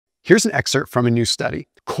Here's an excerpt from a new study.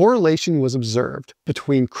 Correlation was observed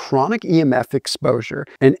between chronic EMF exposure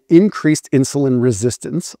and increased insulin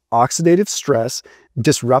resistance, oxidative stress,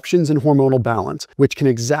 disruptions in hormonal balance, which can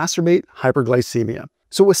exacerbate hyperglycemia.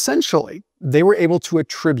 So essentially, they were able to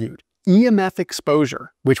attribute EMF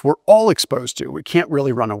exposure, which we're all exposed to, we can't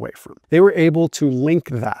really run away from. They were able to link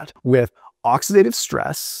that with oxidative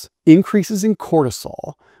stress, increases in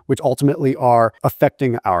cortisol, which ultimately are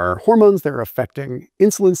affecting our hormones, they're affecting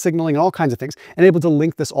insulin signaling and all kinds of things, and able to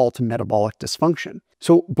link this all to metabolic dysfunction.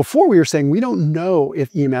 So before we were saying we don't know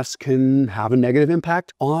if EMFs can have a negative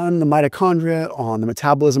impact on the mitochondria, on the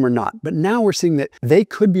metabolism or not, but now we're seeing that they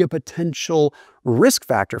could be a potential risk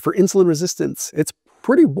factor for insulin resistance. It's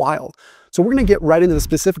pretty wild. So we're going to get right into the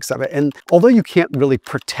specifics of it. And although you can't really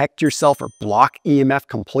protect yourself or block EMF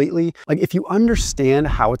completely, like if you understand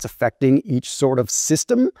how it's affecting each sort of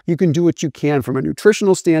system, you can do what you can from a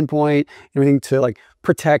nutritional standpoint, everything to like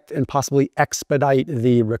protect and possibly expedite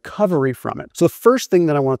the recovery from it. So the first thing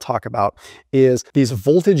that I want to talk about is these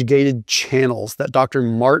voltage-gated channels that Dr.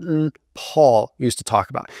 Martin Pall used to talk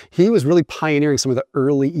about. He was really pioneering some of the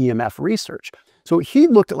early EMF research. So he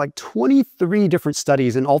looked at like 23 different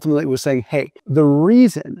studies and ultimately was saying, hey, the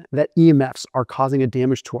reason that EMFs are causing a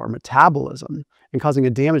damage to our metabolism and causing a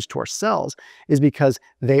damage to our cells is because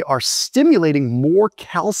they are stimulating more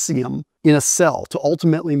calcium in a cell to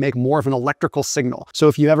ultimately make more of an electrical signal. So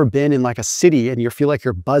if you've ever been in like a city and you feel like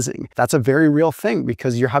you're buzzing, that's a very real thing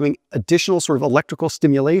because you're having additional sort of electrical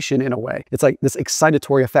stimulation in a way. It's like this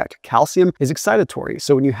excitatory effect. Calcium is excitatory.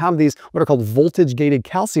 So when you have these what are called voltage-gated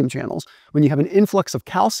calcium channels, when you have an influx of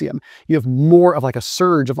calcium, you have more of like a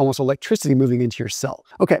surge of almost electricity moving into your cell.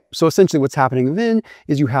 Okay, so essentially what's happening then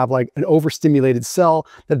is you have like an overstimulated cell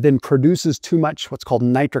that then produces too much what's called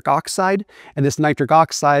nitric oxide, and this nitric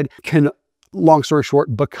oxide can, long story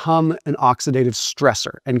short, become an oxidative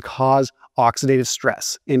stressor and cause oxidative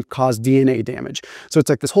stress and cause DNA damage. So it's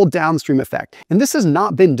like this whole downstream effect. And this has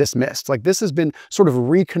not been dismissed. Like this has been sort of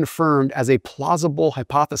reconfirmed as a plausible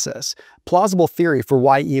hypothesis, plausible theory for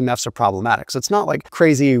why EMFs are problematic. So it's not like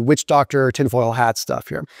crazy witch doctor, tinfoil hat stuff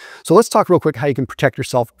here. So let's talk real quick how you can protect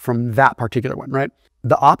yourself from that particular one, right?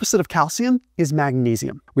 The opposite of calcium is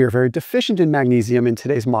magnesium. We are very deficient in magnesium in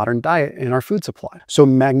today's modern diet in our food supply. So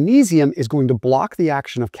magnesium is going to block the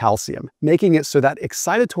action of calcium, making it so that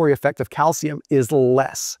excitatory effect of calcium is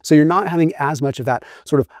less. So you're not having as much of that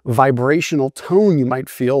sort of vibrational tone you might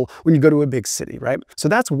feel when you go to a big city, right? So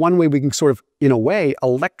that's one way we can sort of, in a way,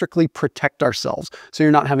 electrically protect ourselves. So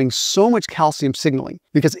you're not having so much calcium signaling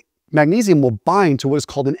because magnesium will bind to what is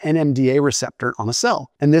called an NMDA receptor on a cell.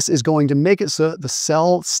 And this is going to make it so that the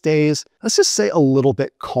cell stays, let's just say, a little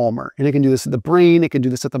bit calmer. And it can do this at the brain, it can do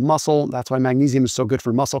this at the muscle. That's why magnesium is so good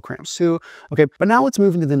for muscle cramps too. Okay, but now let's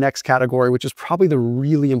move into the next category, which is probably the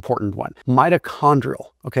really important one,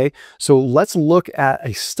 mitochondrial. Okay, so let's look at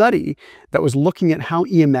a study that was looking at how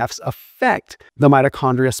EMFs affect the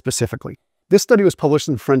mitochondria specifically. This study was published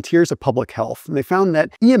in Frontiers of Public Health, and they found that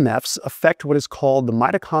EMFs affect what is called the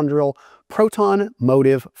mitochondrial proton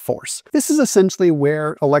motive force. This is essentially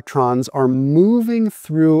where electrons are moving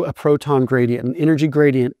through a proton gradient, an energy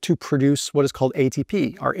gradient, to produce what is called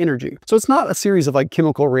ATP, our energy. So it's not a series of like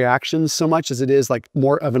chemical reactions so much as it is like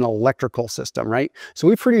more of an electrical system, right? So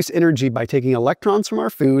we produce energy by taking electrons from our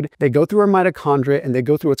food, they go through our mitochondria, and they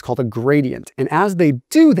go through what's called a gradient. And as they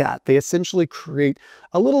do that, they essentially create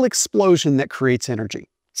a little explosion that creates energy.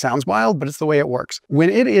 Sounds wild, but it's the way it works. When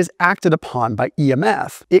it is acted upon by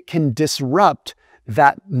EMF, it can disrupt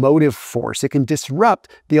that motive force. It can disrupt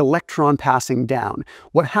the electron passing down.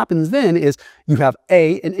 What happens then is you have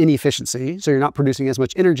A, an inefficiency, so you're not producing as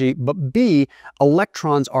much energy, but B,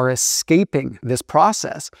 electrons are escaping this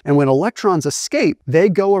process. And when electrons escape, they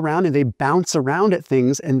go around and they bounce around at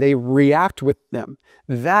things and they react with them.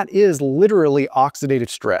 That is literally oxidative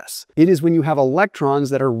stress. It is when you have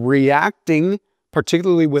electrons that are reacting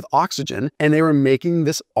particularly with oxygen, and they were making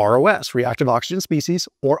this ROS, reactive oxygen species,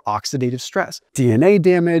 or oxidative stress. DNA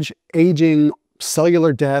damage, aging,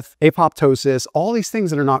 cellular death, apoptosis, all these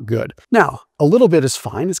things that are not good. Now, a little bit is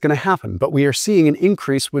fine, it's gonna happen, but we are seeing an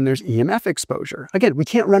increase when there's EMF exposure. Again, we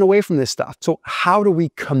can't run away from this stuff. So how do we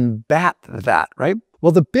combat that, right?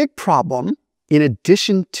 Well, the big problem, in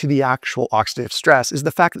addition to the actual oxidative stress, is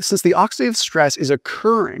the fact that since the oxidative stress is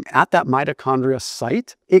occurring at that mitochondria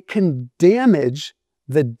site, it can damage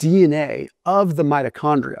the DNA of the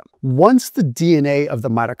mitochondria. Once the DNA of the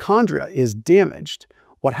mitochondria is damaged,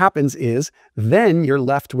 what happens is then you're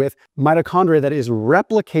left with mitochondria that is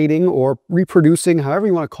replicating or reproducing, however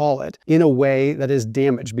you want to call it, in a way that is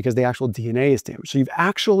damaged because the actual DNA is damaged. So you've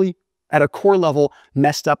actually, at a core level,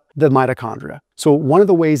 messed up the mitochondria. So one of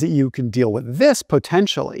the ways that you can deal with this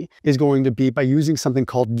potentially is going to be by using something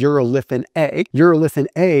called urolithin A. Urolithin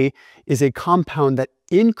A is a compound that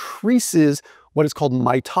increases what is called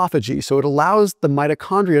mitophagy. So it allows the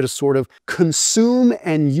mitochondria to sort of consume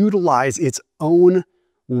and utilize its own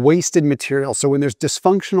wasted material. So when there's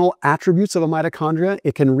dysfunctional attributes of a mitochondria,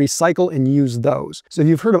 it can recycle and use those. So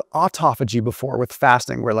you've heard of autophagy before with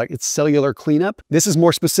fasting, where like it's cellular cleanup. This is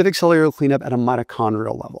more specific cellular cleanup at a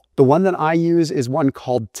mitochondrial level. The one that I use is one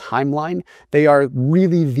called Timeline. They are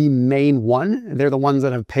really the main one. They're the ones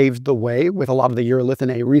that have paved the way with a lot of the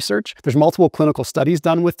urolithin A research. There's multiple clinical studies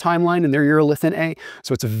done with Timeline and their urolithin A,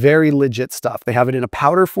 so it's very legit stuff. They have it in a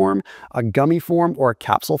powder form, a gummy form, or a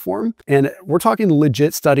capsule form. And we're talking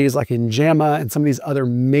legit studies like in JAMA and some of these other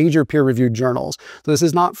major peer-reviewed journals. So this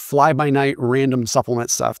is not fly-by-night random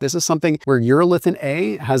supplement stuff. This is something where urolithin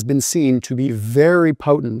A has been seen to be very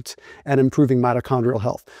potent at improving mitochondrial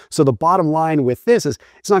health. So the bottom line with this is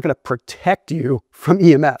it's not going to protect you from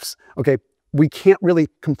EMFs, okay? We can't really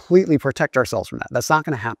completely protect ourselves from that. That's not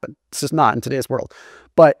going to happen. It's just not in today's world.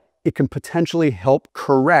 But it can potentially help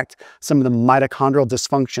correct some of the mitochondrial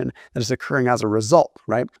dysfunction that is occurring as a result,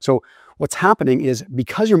 right? So what's happening is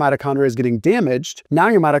because your mitochondria is getting damaged, now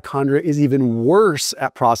your mitochondria is even worse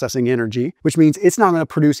at processing energy, which means it's now going to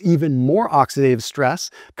produce even more oxidative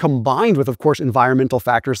stress, combined with, of course, environmental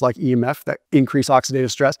factors like EMF that increase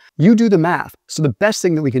oxidative stress. You do the math. So the best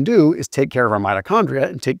thing that we can do is take care of our mitochondria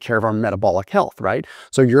and take care of our metabolic health, right?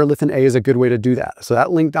 So urolithin A is a good way to do that. So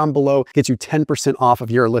that link down below gets you 10% off of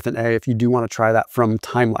urolithin A if you do want to try that from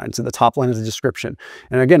Timeline. So the top line is the description.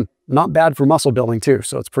 And again, not bad for muscle building too,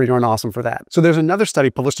 so it's pretty darn awesome for that. So there's another study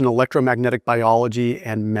published in Electromagnetic Biology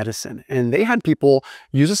and Medicine, and they had people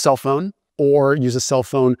use a cell phone or use a cell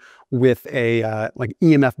phone with a like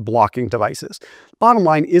EMF blocking devices. Bottom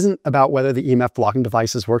line isn't about whether the EMF blocking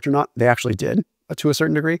devices worked or not. They actually did to a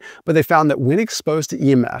certain degree, but they found that when exposed to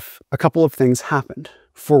EMF, a couple of things happened.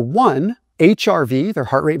 For one, HRV, their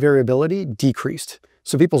heart rate variability, decreased.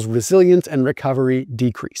 So people's resilience and recovery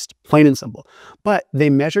decreased, plain and simple. But they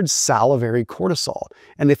measured salivary cortisol,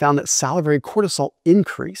 and they found that salivary cortisol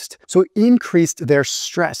increased. So it increased their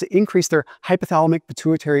stress. It increased their hypothalamic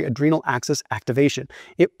pituitary adrenal axis activation.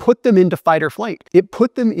 It put them into fight or flight. It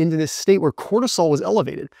put them into this state where cortisol was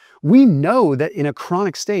elevated. We know that in a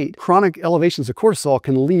chronic state, chronic elevations of cortisol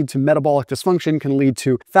can lead to metabolic dysfunction, can lead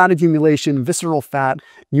to fat accumulation, visceral fat,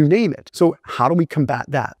 you name it. So how do we combat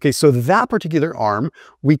that? Okay, so that particular arm,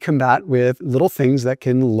 we combat with little things that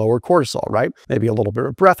can lower cortisol, right? Maybe a little bit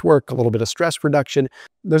of breath work, a little bit of stress reduction.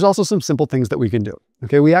 There's also some simple things that we can do.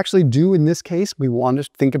 Okay, we actually do in this case, we want to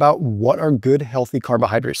think about what are good, healthy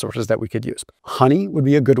carbohydrate sources that we could use. Honey would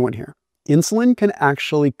be a good one here. Insulin can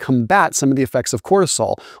actually combat some of the effects of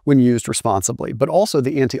cortisol when used responsibly, but also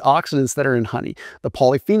the antioxidants that are in honey, the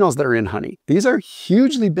polyphenols that are in honey. These are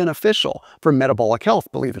hugely beneficial for metabolic health,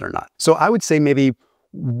 believe it or not. So I would say maybe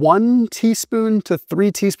 1 teaspoon to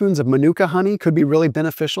 3 teaspoons of Manuka honey could be really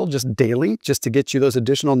beneficial just daily, just to get you those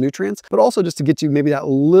additional nutrients, but also just to get you maybe that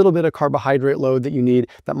little bit of carbohydrate load that you need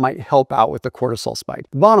that might help out with the cortisol spike.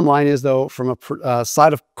 The bottom line is though, from a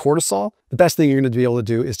side of cortisol, the best thing you're going to be able to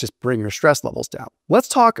do is just bring your stress levels down. Let's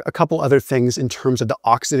talk a couple other things in terms of the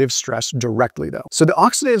oxidative stress directly though. So the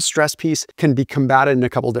oxidative stress piece can be combated in a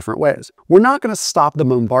couple different ways. We're not going to stop the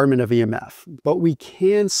bombardment of EMF, but we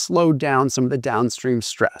can slow down some of the downstream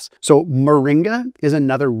stress. So moringa is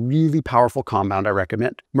another really powerful compound I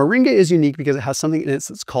recommend. Moringa is unique because it has something in it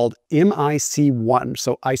that's called MIC1,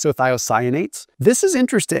 so isothiocyanates. This is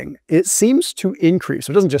interesting. It seems to increase,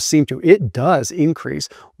 so it doesn't just seem to, it does increase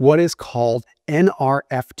what is called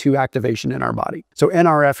NRF2 activation in our body. So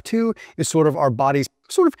NRF2 is sort of our body's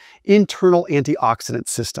sort of internal antioxidant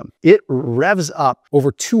system. It revs up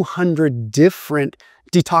over 200 different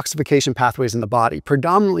detoxification pathways in the body,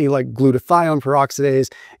 predominantly like glutathione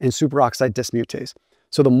peroxidase and superoxide dismutase.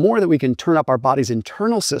 So the more that we can turn up our body's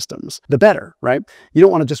internal systems, the better, right? You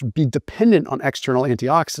don't want to just be dependent on external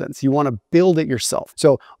antioxidants. You want to build it yourself.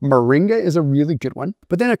 So moringa is a really good one.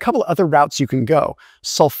 But then a couple of other routes you can go.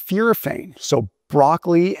 Sulforaphane, so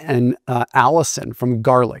broccoli and allicin from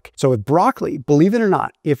garlic. So with broccoli, believe it or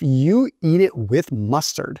not, if you eat it with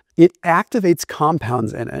mustard, it activates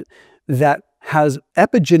compounds in it that has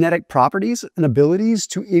epigenetic properties and abilities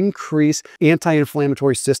to increase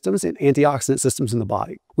anti-inflammatory systems and antioxidant systems in the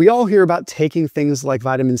body. We all hear about taking things like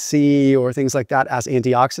vitamin C or things like that as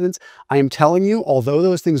antioxidants. I am telling you, although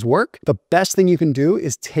those things work, the best thing you can do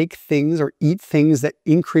is take things or eat things that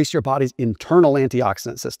increase your body's internal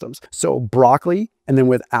antioxidant systems. So broccoli, and then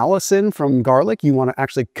with allicin from garlic, you want to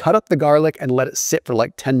actually cut up the garlic and let it sit for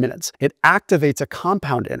like 10 minutes. It activates a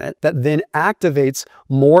compound in it that then activates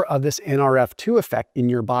more of this NRF2 effect in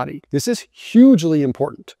your body. This is hugely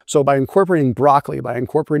important. So by incorporating broccoli, by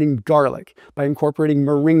incorporating garlic, by incorporating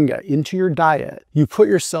moringa into your diet, you put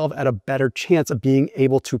yourself at a better chance of being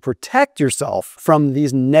able to protect yourself from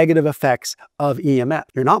these negative effects of EMF.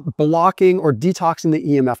 You're not blocking or detoxing the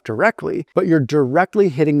EMF directly, but you're directly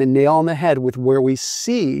hitting the nail on the head with where we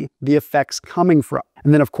see the effects coming from.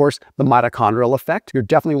 And then, of course, the mitochondrial effect. You're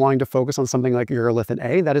definitely wanting to focus on something like urolithin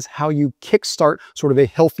A. That is how you kickstart sort of a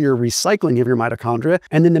healthier recycling of your mitochondria.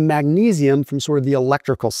 And then the magnesium from sort of the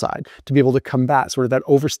electrical side to be able to combat sort of that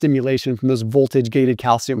overstimulation from those voltage-gated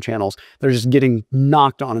calcium channels that are just getting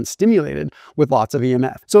knocked on and stimulated with lots of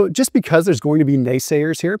EMF. So just because there's going to be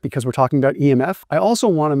naysayers here, because we're talking about EMF, I also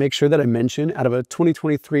want to make sure that I mention out of a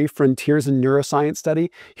 2023 Frontiers in Neuroscience study,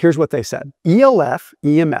 here's what they said.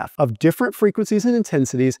 EMF of different frequencies and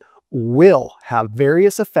intensities will have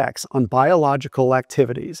various effects on biological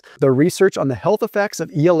activities. The research on the health effects of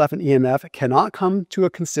ELF and EMF cannot come to a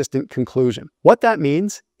consistent conclusion. What that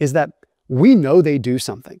means is that we know they do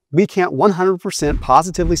something. We can't 100%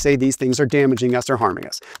 positively say these things are damaging us or harming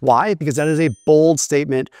us. Why? Because that is a bold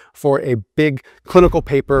statement for a big clinical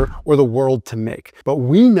paper or the world to make. But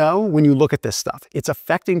we know when you look at this stuff, it's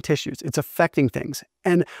affecting tissues, it's affecting things.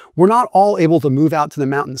 And we're not all able to move out to the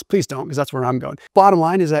mountains. Please don't, because that's where I'm going. Bottom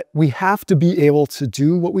line is that we have to be able to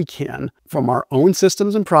do what we can from our own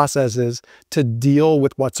systems and processes to deal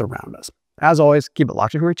with what's around us. As always, keep it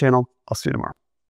locked into our channel. I'll see you tomorrow.